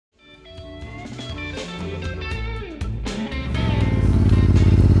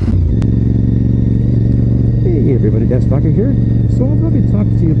Stalker here. So I'll probably talk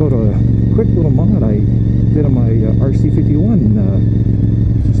to you about a quick little mod I did on my RC51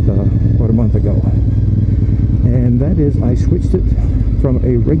 just about a month ago. And that is I switched it from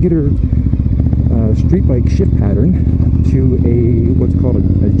a regular street bike shift pattern to a what's called a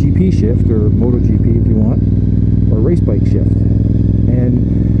GP shift, or MotoGP if you want, or race bike shift. And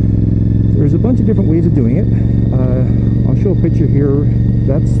there's a bunch of different ways of doing it. I'll show a picture here.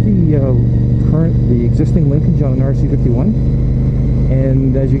 That's the existing linkage on an RC51,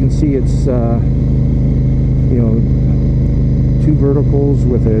 and as you can see, it's you know, two verticals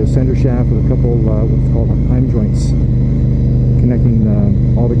with a center shaft with a couple what's called Alpine joints connecting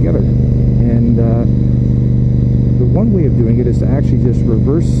all together. And the one way of doing it is to actually just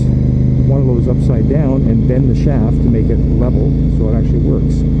reverse one of those upside down and bend the shaft to make it level so it actually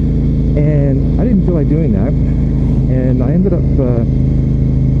works. And I didn't feel like doing that, and I ended up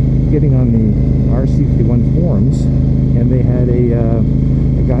getting on the RC51 forums, and they had a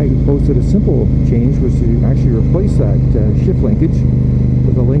guy who posted a simple change, was to actually replace that shift linkage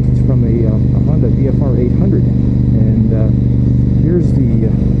with a linkage from a Honda VFR-800. And here's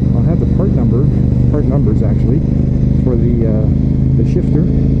the I'll have the part numbers actually for the shifter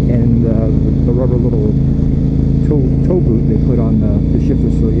and the rubber little toe boot they put on the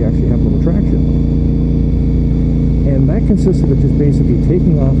shifter, so you actually have a little traction. And that consisted of just basically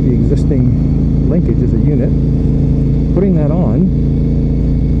taking off the existing linkage as a unit, putting that on,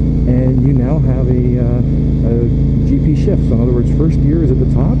 and you now have a GP shift. So in other words, first gear is at the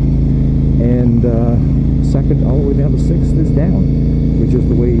top, and second all the way down to sixth is down, which is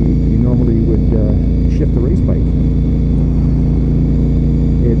the way you normally would shift a race bike.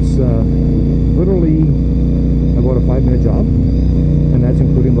 It's literally about a 5-minute job, and that's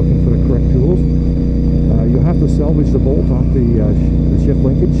including looking for the correct tools. You'll have to salvage the bolt off the shift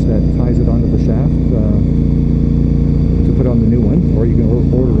linkage that ties it onto the shaft to put on the new one, or you can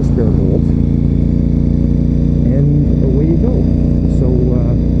order a spare bolt, and away you go. So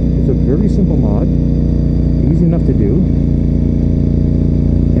it's a very simple mod, easy enough to do,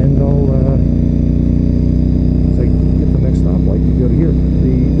 and I'll as I get the next stoplight, you go to here.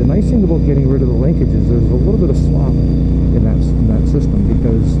 The nice thing about getting rid of the linkage is there's a little bit of slop in that system,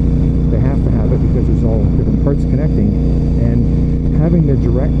 because they have to have it because there's all different parts connecting, and having the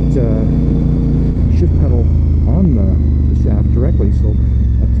direct shift pedal on the shaft directly, so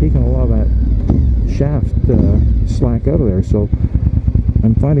I've taken a lot of that shaft slack out of there, so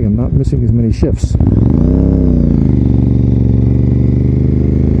I'm finding I'm not missing as many shifts. You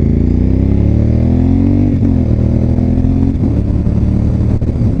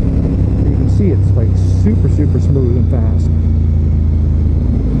can see it's like super smooth and fast.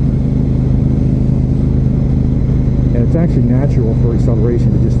 And it's actually natural for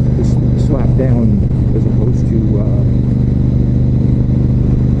acceleration to just slap down as opposed to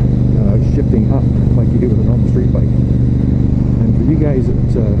shifting up like you do with a normal street bike. And for you guys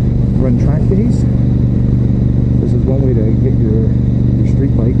that run track days, this is one way to get your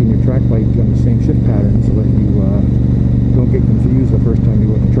street bike and your track bike on the same shift pattern, so that you don't get confused the first time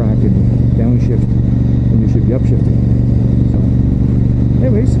you go to the track and downshift when you should be upshifting. So,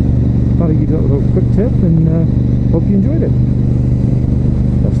 anyways, thought I'd give you a little quick tip, and hope you enjoyed it.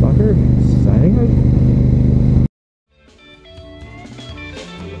 Stalker signing out.